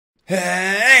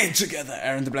Hey together,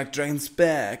 Aaron the Black Dragon's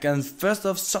back. And first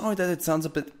off, sorry that it sounds a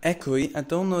bit echoey. I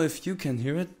don't know if you can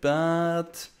hear it,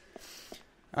 but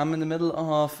I'm in the middle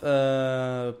of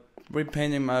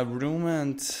repainting my room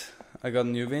and I got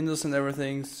new windows and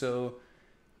everything, so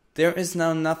there is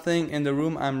now nothing in the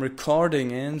room I'm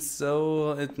recording in,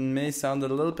 so it may sound a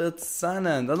little bit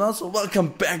silent. And also welcome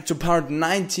back to part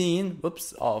 19,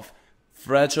 of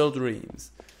Fragile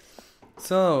Dreams.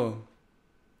 So,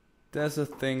 there's a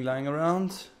thing lying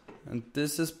around, and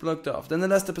this is blocked off. Then the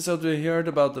last episode we heard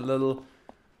about the little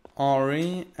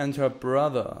Anri and her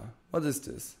brother. What is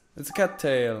this? It's a cat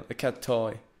tail, a cat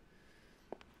toy.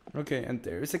 Okay, and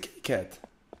there is a kitty cat.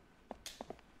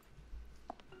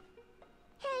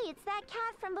 Hey, it's that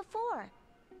cat from before.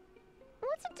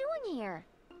 What's it doing here?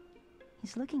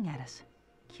 He's looking at us.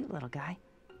 Cute little guy.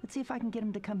 Let's see if I can get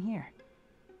him to come here.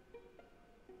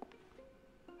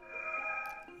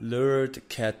 Lure the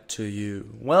cat to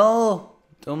you. Well,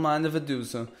 don't mind if I do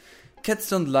so. Cats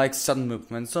don't like sudden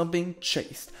movements or being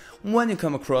chased. When you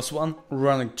come across one,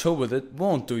 running toward it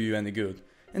won't do you any good.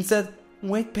 Instead,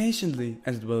 wait patiently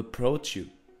and it will approach you.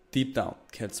 Deep down,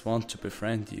 cats want to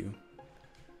befriend you.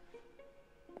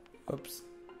 Oops.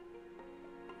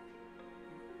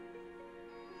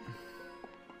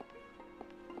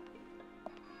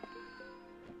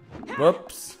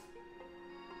 Whoops.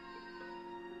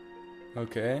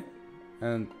 Okay,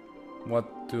 and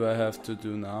what do I have to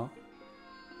do now?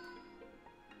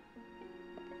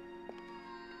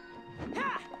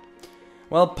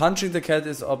 Well, punching the cat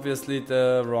is obviously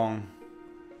the wrong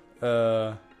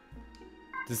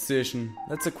decision.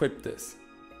 Let's equip this.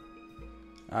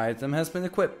 Item has been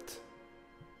equipped.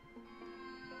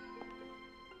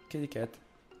 Kitty cat.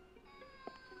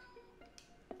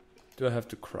 Do I have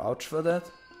to crouch for that?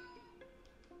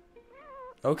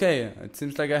 Okay, it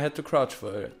seems like I had to crouch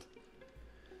for it.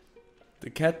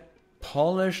 The cat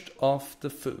polished off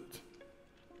the food.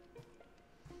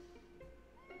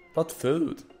 What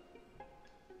food?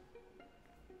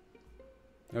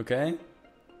 Okay.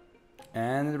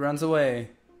 And it runs away.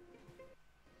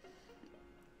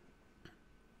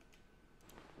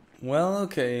 Well,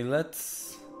 okay, let's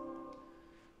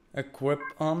equip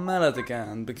our mallet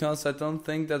again, because I don't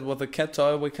think that with a cat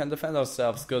toy we can defend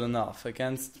ourselves good enough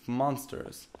against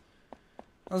monsters.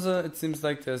 Also, it seems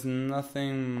like there's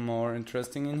nothing more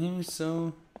interesting in here,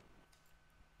 so...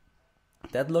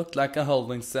 That looked like a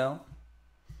holding cell.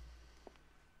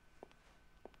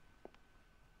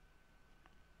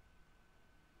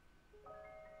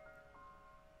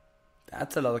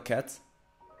 That's a lot of cats.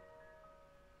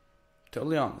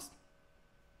 Totally honest.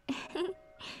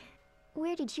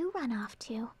 Where did you run off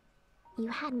to? You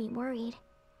had me worried.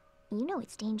 You know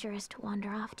it's dangerous to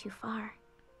wander off too far.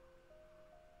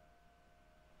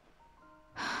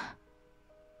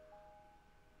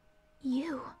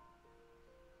 You.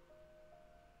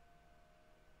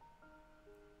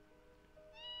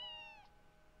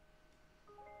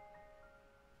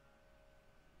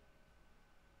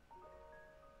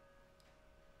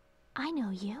 I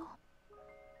know you.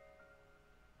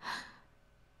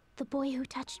 The boy who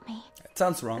touched me. It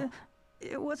sounds wrong.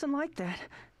 It wasn't like that.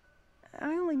 I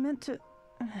only meant to...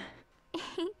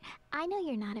 I know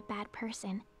you're not a bad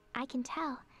person. I can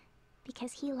tell.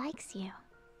 Because he likes you.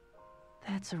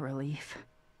 That's a relief.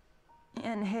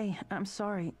 And hey, I'm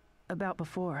sorry about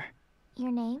before.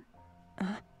 Your name?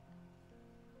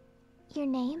 Your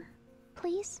name,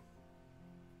 please?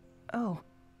 Oh,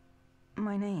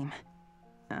 my name.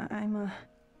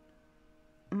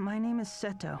 My name is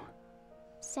Seto.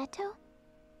 Seto?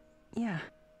 Yeah.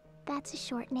 That's a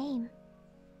short name.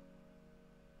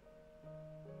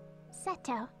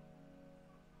 Seto.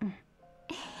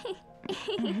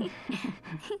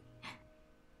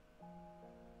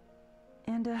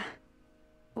 And,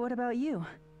 what about you?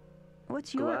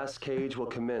 What's your... Glass cage will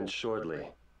commence shortly.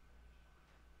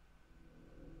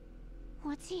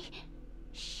 What's he...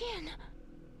 Shin?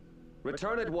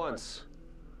 Return at once.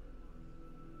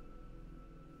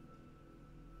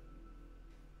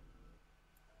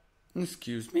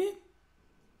 Excuse me?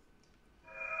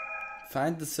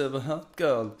 Find the silver-haired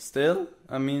girl. Still?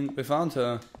 I mean, we found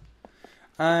her.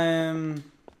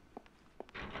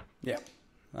 Yeah.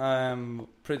 I'm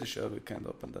pretty sure we can't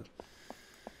open that.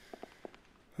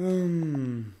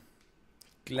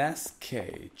 Glass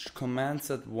cage.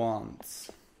 Commands at once.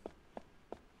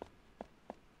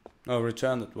 Oh,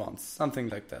 return at once. Something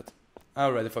like that. I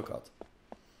already forgot.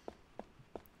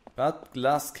 But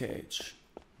glass cage.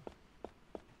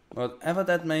 Whatever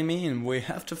that may mean, we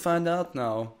have to find out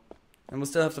now. And we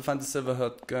still have to find the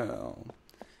silver-haired girl.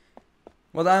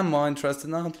 What I'm more interested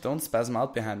in now, don't spasm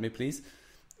out behind me please,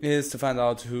 is to find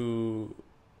out who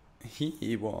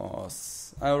he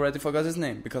was... I already forgot his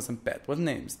name, because I'm bad with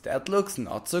names. That looks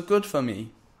not so good for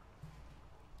me.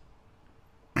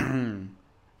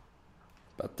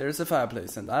 But there's a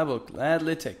fireplace, and I will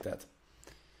gladly take that.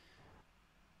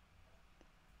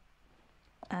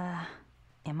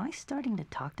 Am I starting to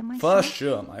talk to myself? For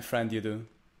sure, my friend, you do.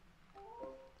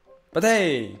 But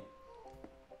hey!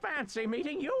 Fancy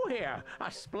meeting you here.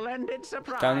 A splendid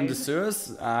surprise. Down in the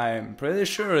sewers? I'm pretty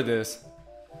sure it is.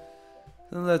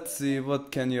 So let's see,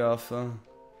 what can you offer?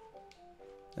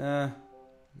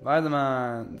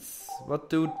 Vitamins. What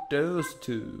do those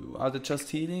do? Are they just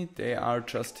healing? They are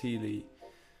just healing.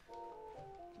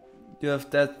 You have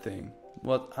that thing.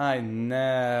 What I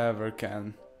never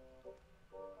can.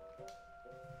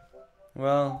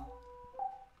 Well,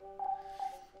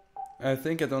 I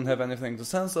think I don't have anything to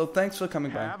sell, so thanks for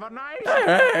coming by. Have a nice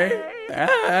day.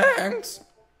 Thanks!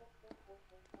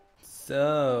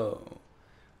 So,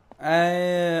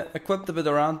 I equipped a bit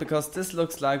around because this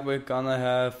looks like we're gonna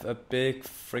have a big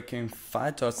freaking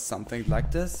fight or something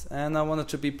like this, and I wanted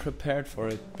to be prepared for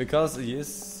it because you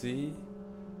see...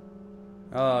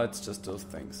 Oh, it's just those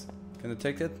things. Can I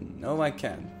take it? No, I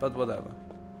can't, but whatever.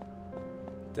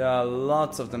 There are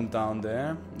lots of them down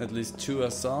there, at least 2 I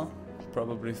saw,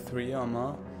 probably 3 or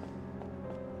more.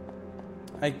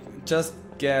 I just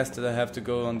guessed that I have to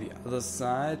go on the other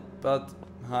side, but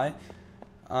hi.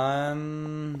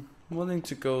 I'm willing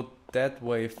to go that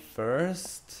way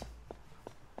first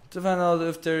to find out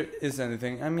if there is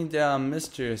anything. I mean, there are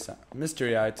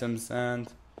mystery items, and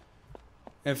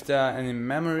if there are any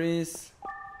memories,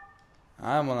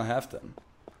 I wanna have them.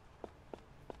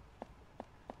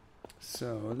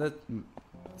 So let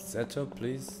Seto,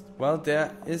 please. Well,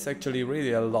 there is actually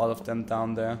really a lot of them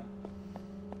down there.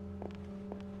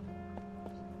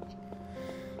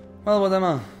 Well,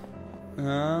 whatever.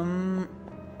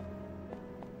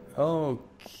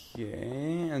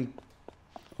 Okay, and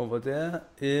over there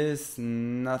is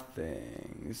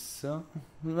nothing. So,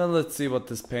 well, let's see what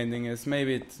this painting is.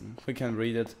 Maybe we can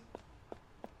read it.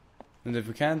 And if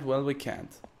we can't, well, we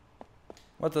can't.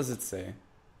 What does it say?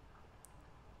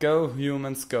 Go,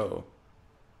 humans, go.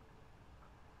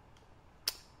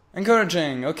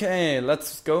 Encouraging. Okay,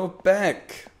 let's go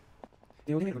back.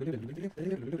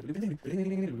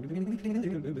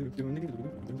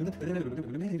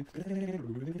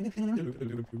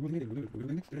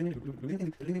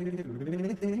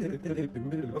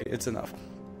 It's enough.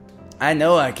 I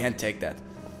know I can't take that.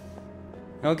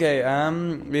 Okay,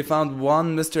 we found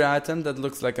one mystery item that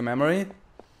looks like a memory.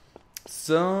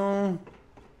 So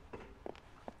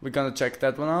we're gonna check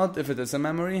that one out. If it is a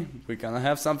memory, we're gonna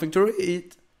have something to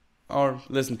read or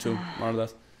listen to, more or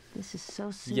less. This is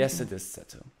so soothing. Yes, it is,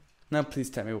 Seto. Now please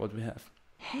tell me what we have.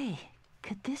 Hey,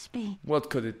 could this be? What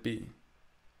could it be?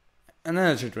 An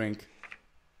energy drink.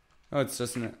 Oh, it's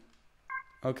just an...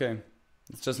 Okay,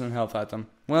 it's just an health item.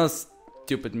 Well,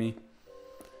 stupid me.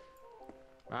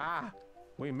 Ah,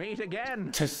 we meet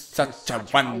again. Tis such a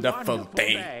wonderful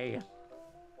day.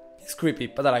 He's creepy,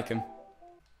 but I like him.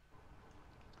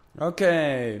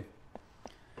 Okay.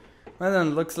 Well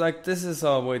then, looks like this is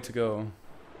our way to go.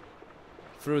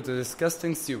 Through the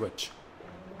disgusting sewage.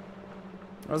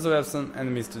 Also we have some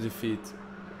enemies to defeat.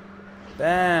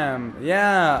 Bam!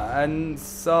 Yeah, I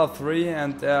saw 3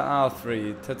 and there are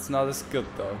 3. That's not as good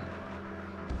though.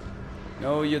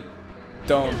 No, you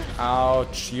don't.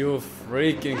 Ouch, you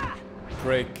freaking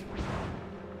prick.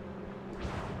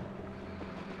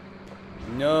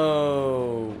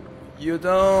 No, you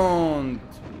don't.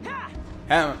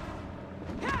 Hammer.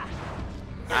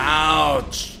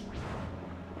 Ouch.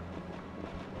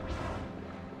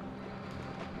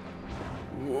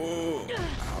 Whoa.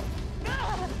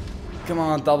 Come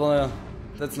on, double L.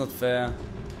 That's not fair.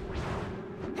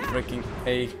 Freaking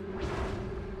A.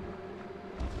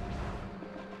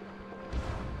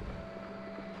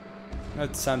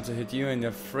 It's time to hit you in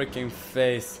your freaking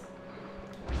face.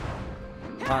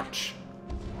 Punch.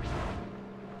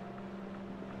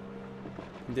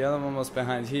 The other one was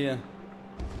behind here.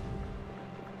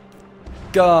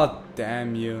 God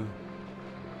damn you.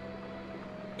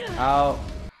 Ow.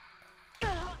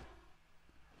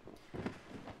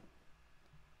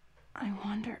 I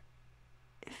wonder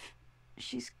if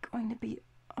she's going to be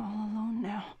all alone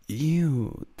now.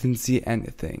 You didn't see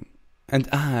anything. And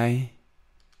I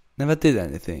never did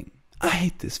anything. I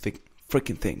hate these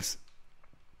freaking things.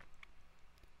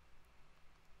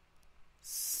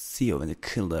 See you when you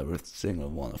kill every single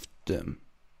one of them.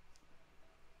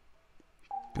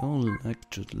 Go like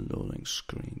to the loading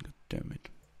screen, god damn it.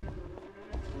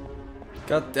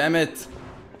 God damn it!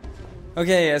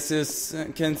 Okay, as you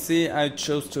can see, I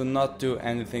chose to not do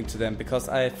anything to them because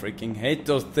I freaking hate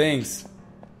those things.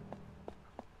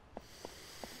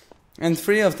 And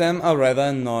 3 of them are rather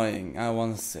annoying, I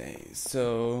wanna say.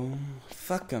 So,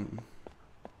 fuck them.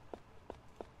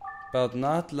 But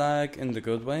not like in the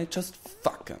good way, just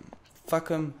fuck them. Fuck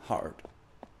them hard.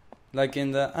 Like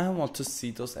in the, I want to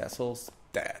see those assholes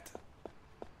dead.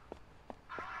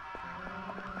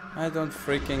 I don't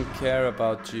freaking care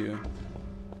about you.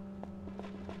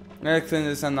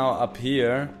 Accidents are now up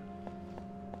here.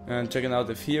 And checking out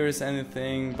if here is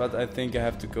anything, but I think I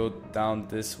have to go down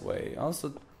this way.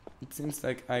 Also, it seems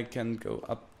like I can go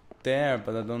up there,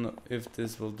 but I don't know if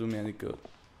this will do me any good.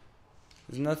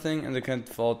 There's nothing and I can't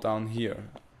fall down here.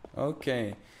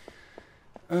 Okay.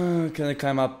 Can I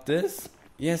climb up this?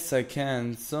 Yes, I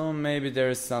can. So maybe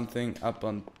there is something up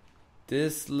on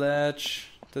this ledge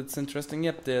that's interesting.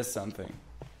 Yep, there's something.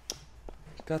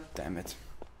 God damn it.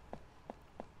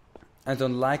 I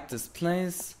don't like this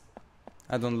place.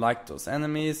 I don't like those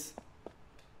enemies.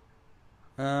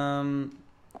 I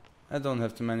don't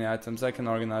have too many items. I can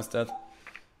organize that.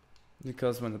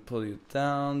 Because when I pull you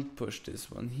down, push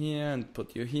this one here and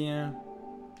put you here.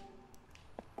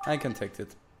 I can take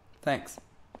it. Thanks.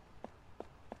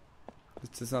 Is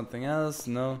there something else?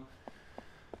 No.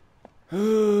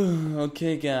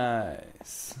 Okay,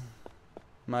 guys.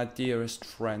 My dearest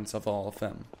friends of all of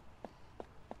them.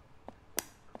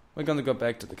 We're gonna go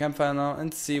back to the campfire now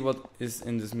and see what is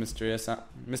in this mystery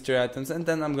items, and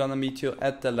then I'm gonna meet you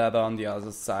at the ladder on the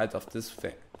other side of this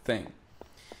thing.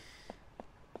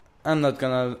 I'm not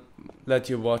gonna let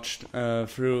you watch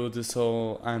through this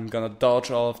whole, I'm gonna dodge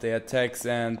all of the attacks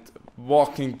and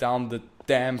walking down the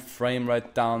damn frame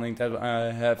rate downing that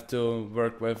I have to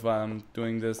work with while I'm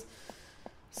doing this.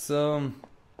 So,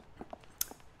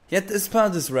 yet this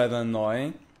part is rather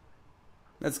annoying.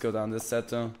 Let's go down this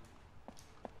settle.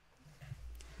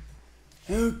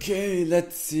 Okay,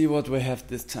 let's see what we have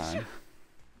this time.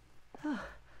 Oh,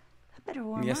 I better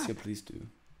warm Yes, up. you please do.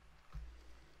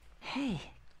 Hey,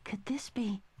 could this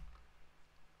be?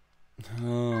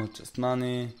 Oh, just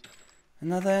money.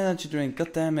 Another energy drink,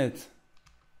 god damn it.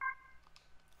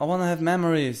 I wanna have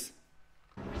memories.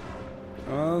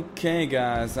 Okay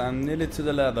guys, I'm nearly to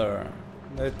the ladder.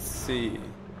 Let's see.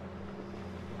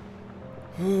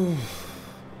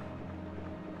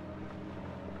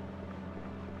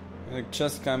 I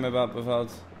just climb up without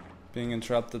being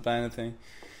interrupted by anything.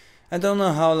 I don't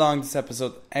know how long this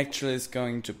episode actually is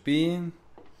going to be,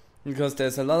 because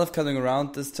there's a lot of cutting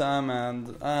around this time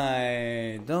and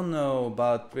I don't know,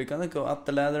 but we're gonna go up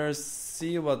the ladder,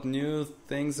 see what new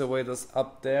things await us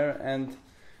up there, and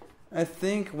I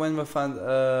think when we find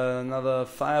another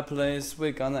fireplace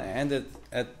we're gonna end it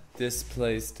at this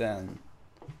place then.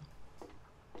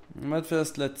 But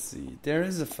first let's see, there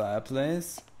is a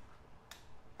fireplace.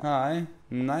 Hi,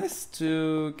 nice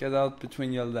to get out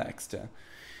between your legs there.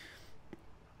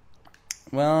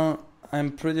 Well,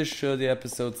 I'm pretty sure the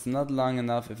episode's not long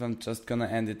enough if I'm just gonna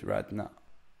end it right now.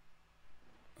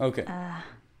 Okay.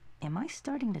 Am I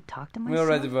starting to talk to We myself?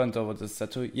 already went over this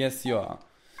settle. Yes, you are.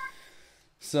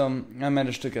 So, I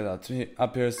managed to get up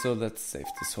here, so let's save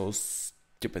this whole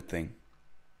stupid thing.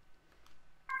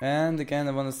 And again,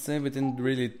 I wanna say we didn't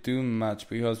really do much,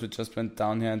 because we just went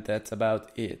down here and that's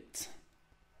about it.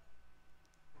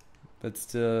 Let's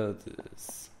do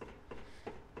this.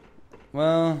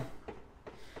 Well,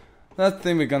 that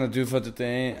thing we're gonna do for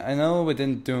today. I know we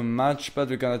didn't do much, but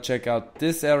we're gonna check out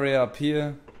this area up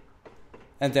here.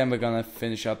 And then we're gonna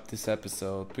finish up this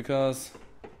episode, because...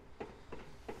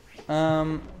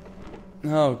 Oh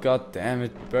god damn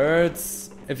it, birds.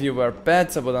 If you were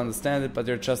pets I would understand it, but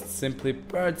you're just simply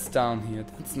birds down here.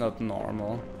 That's not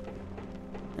normal.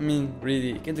 I mean,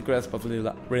 really, get the grasp of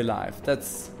real life.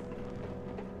 That's...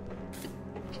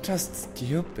 just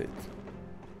stupid.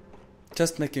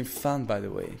 Just making fun, by the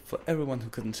way, for everyone who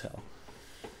couldn't tell.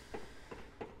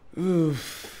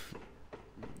 Oof.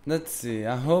 Let's see,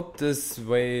 I hope this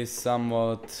way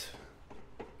somewhat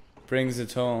brings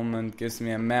it home and gives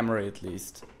me a memory at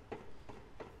least.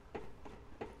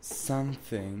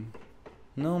 Something.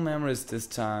 No memories this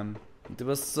time. There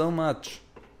was so much.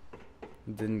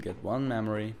 Didn't get one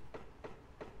memory.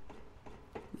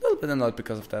 A little bit annoyed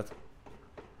because of that.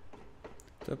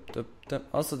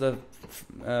 Also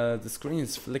the screen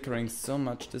is flickering so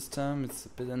much this time, it's a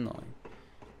bit annoying.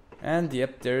 And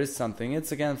yep, there is something,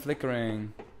 it's again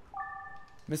flickering.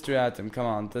 Mystery item, come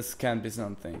on, this can't be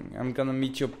something. I'm gonna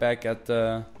meet you back at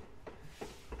the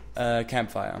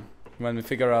campfire when we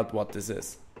figure out what this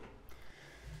is.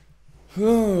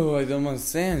 Whew, I don't want to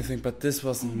say anything, but this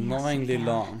was annoyingly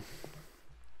long.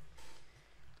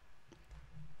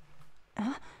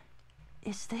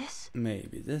 Is this?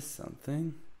 Maybe this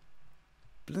something.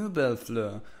 Bluebell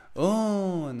Fleur.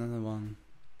 Oh, another one.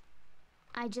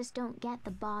 I just don't get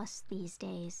the boss these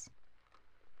days.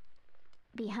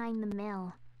 Behind the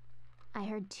mill, I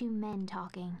heard two men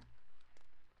talking.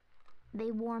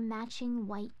 They wore matching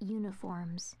white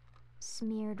uniforms,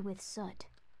 smeared with soot,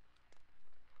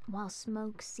 while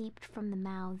smoke seeped from the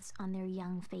mouths on their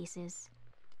young faces.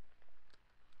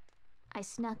 I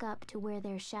snuck up to where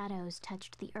their shadows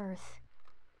touched the earth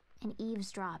and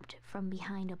eavesdropped from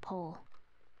behind a pole.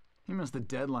 He missed the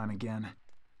deadline again.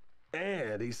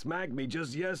 And he smacked me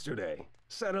just yesterday.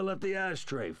 Said I left the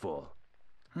ashtray full.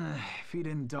 If he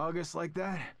didn't dog us like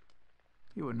that,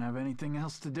 he wouldn't have anything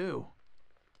else to do.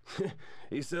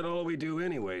 He said all we do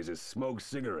anyways is smoke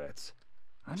cigarettes.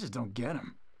 I just don't get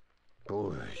him.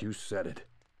 Boy, you said it.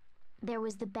 There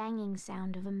was the banging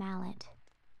sound of a mallet.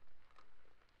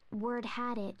 Word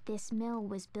had it this mill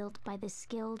was built by the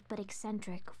skilled but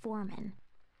eccentric foreman.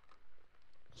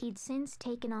 He'd since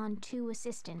taken on 2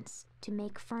 assistants to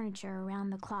make furniture around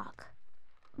the clock.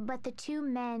 But the 2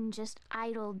 men just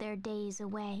idled their days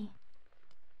away,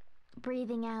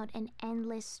 breathing out an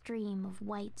endless stream of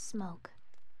white smoke.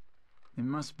 It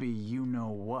must be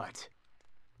you-know-what.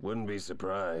 Wouldn't be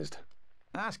surprised.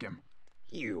 Ask him.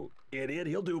 You idiot,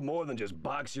 he'll do more than just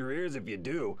box your ears if you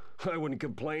do. I wouldn't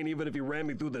complain even if he ran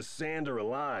me through the sand or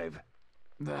alive.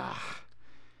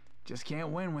 Just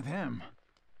can't win with him.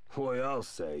 Boy, I'll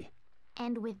say.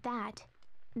 And with that,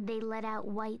 they let out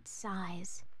white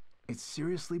sighs. It's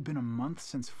seriously been a month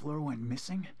since Fleur went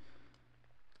missing?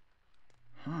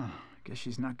 Guess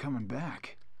she's not coming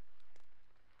back.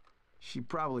 She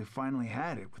probably finally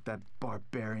had it with that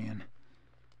barbarian.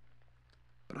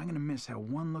 But I'm gonna miss how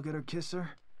one look at her kiss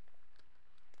her,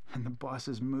 and the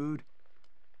boss's mood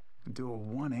would do a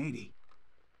 180.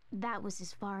 That was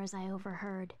as far as I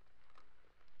overheard.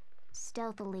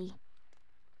 Stealthily,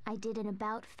 I did an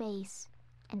about-face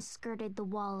and skirted the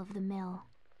wall of the mill.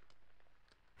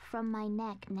 From my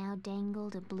neck now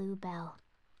dangled a blue bell,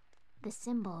 the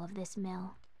symbol of this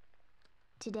mill.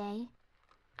 Today,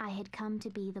 I had come to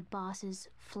be the boss's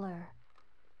Fleur.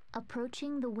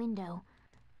 Approaching the window,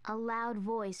 a loud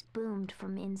voice boomed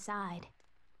from inside.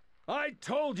 I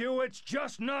told you it's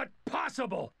just not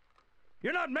possible!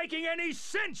 You're not making any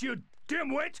sense, you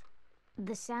dimwit!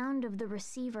 The sound of the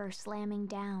receiver slamming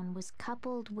down was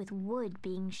coupled with wood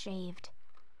being shaved.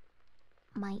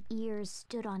 My ears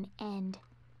stood on end,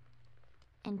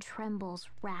 and trembles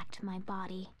racked my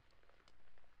body.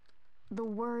 The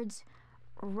words,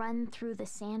 "Run through the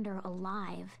sander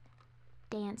alive,"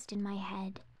 danced in my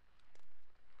head.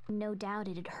 No doubt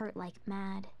it'd hurt like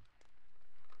mad.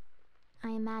 I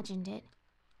imagined it,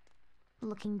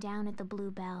 looking down at the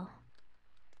bluebell.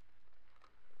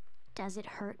 Does it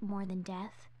hurt more than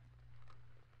death?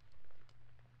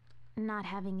 Not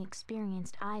having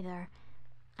experienced either,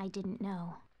 I didn't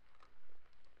know.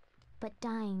 But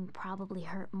dying probably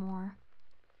hurt more.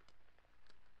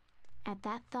 At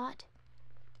that thought,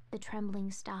 the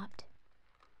trembling stopped.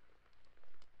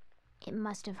 It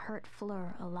must have hurt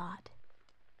Fleur a lot.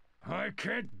 I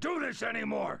can't do this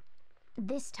anymore!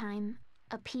 This time,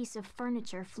 a piece of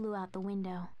furniture flew out the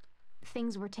window.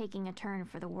 Things were taking a turn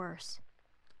for the worse.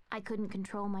 I couldn't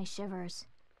control my shivers,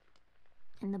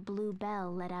 and the blue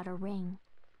bell let out a ring.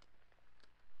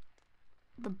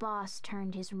 The boss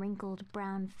turned his wrinkled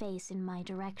brown face in my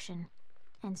direction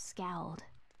and scowled.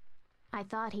 I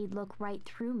thought he'd look right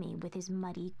through me with his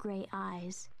muddy gray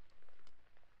eyes.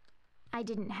 I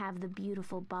didn't have the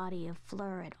beautiful body of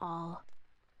Fleur at all.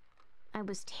 I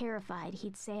was terrified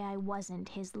he'd say I wasn't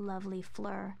his lovely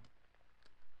Fleur,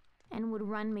 and would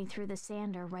run me through the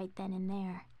sander right then and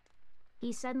there.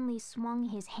 He suddenly swung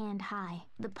his hand high.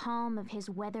 The palm of his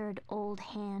weathered old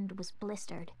hand was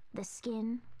blistered, the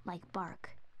skin like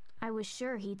bark. I was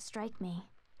sure he'd strike me.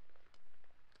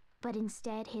 But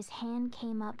instead, his hand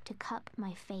came up to cup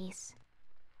my face.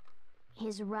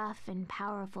 His rough and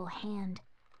powerful hand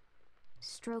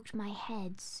stroked my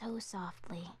head so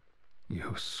softly.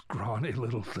 You scrawny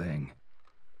little thing.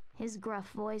 His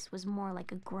gruff voice was more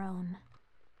like a groan.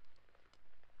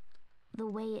 The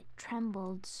way it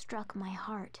trembled struck my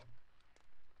heart.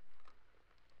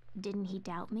 Didn't he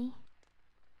doubt me?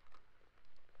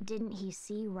 Didn't he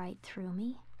see right through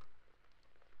me?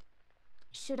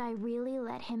 Should I really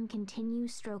let him continue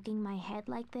stroking my head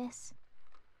like this?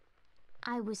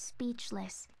 I was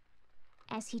speechless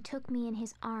as he took me in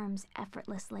his arms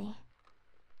effortlessly.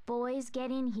 "Boys,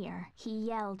 get in here," he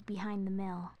yelled behind the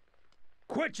mill.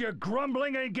 Quit your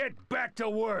grumbling and get back to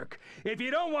work. If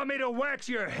you don't want me to wax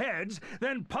your heads,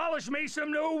 then polish me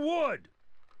some new wood.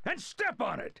 And step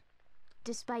on it.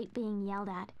 Despite being yelled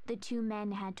at, the two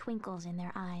men had twinkles in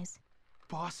their eyes.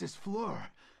 Boss is Fleur.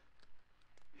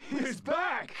 He's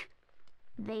back!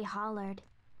 They hollered,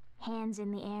 hands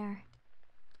in the air.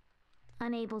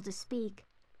 Unable to speak,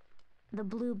 the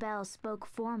blue bell spoke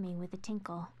for me with a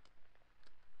tinkle.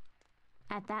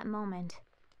 At that moment,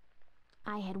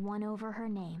 I had won over her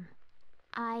name.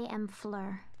 I am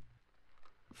Fleur.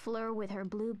 Fleur with her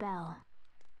blue bell,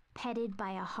 petted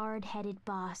by a hard-headed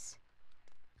boss.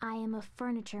 I am a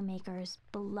furniture maker's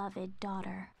beloved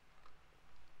daughter.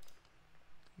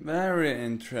 Very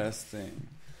interesting.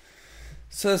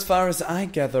 So as far as I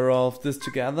gather all of this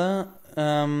together,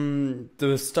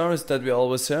 the stories that we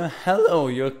always hear, hello,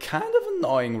 you're kind of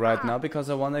annoying right now because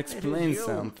I want to explain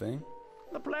something.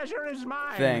 The pleasure is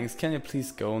mine. Thanks, can you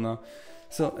please go now?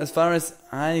 So as far as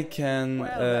I can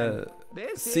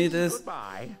see this,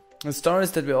 goodbye. the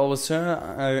stories that we always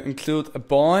hear include a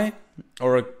boy,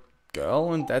 or a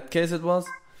girl in that case it was,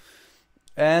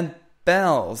 and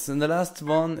bells. In the last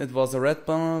one it was a red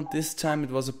bell, this time it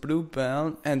was a blue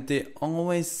bell, and they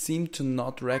always seem to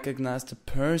not recognize the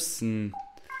person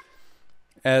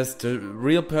as the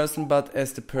real person, but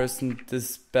as the person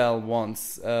this bell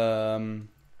once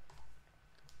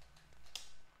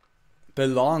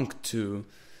belonged to.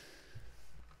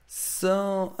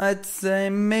 So I'd say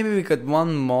maybe we got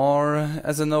one more.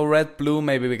 As I know, red, blue,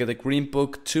 maybe we get a green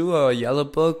book too, or a yellow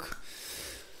book.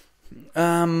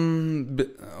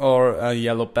 Or a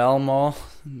yellow bell more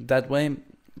that way.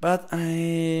 But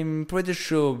I'm pretty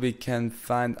sure we can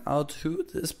find out who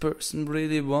this person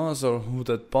really was, or who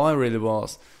that boy really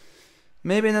was.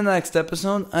 Maybe in the next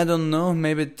episode, I don't know,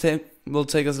 maybe it will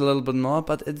take us a little bit more,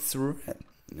 but it's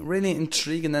really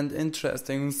intriguing and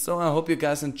interesting. So I hope you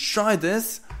guys enjoy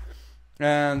this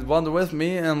and wander with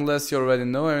me. Unless you already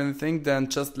know anything, then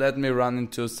just let me run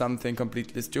into something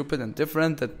completely stupid and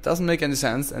different that doesn't make any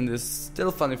sense and is still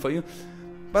funny for you.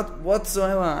 But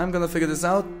whatsoever, I'm gonna figure this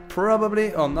out,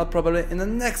 probably or not probably, in the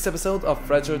next episode of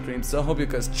Fragile Dreams. So I hope you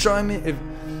guys join me.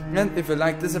 If you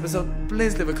like this episode,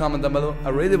 please leave a comment down below. I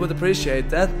really would appreciate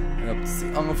that. And I hope to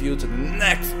see all of you to the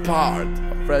next part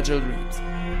of Fragile Dreams.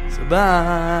 So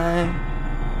bye!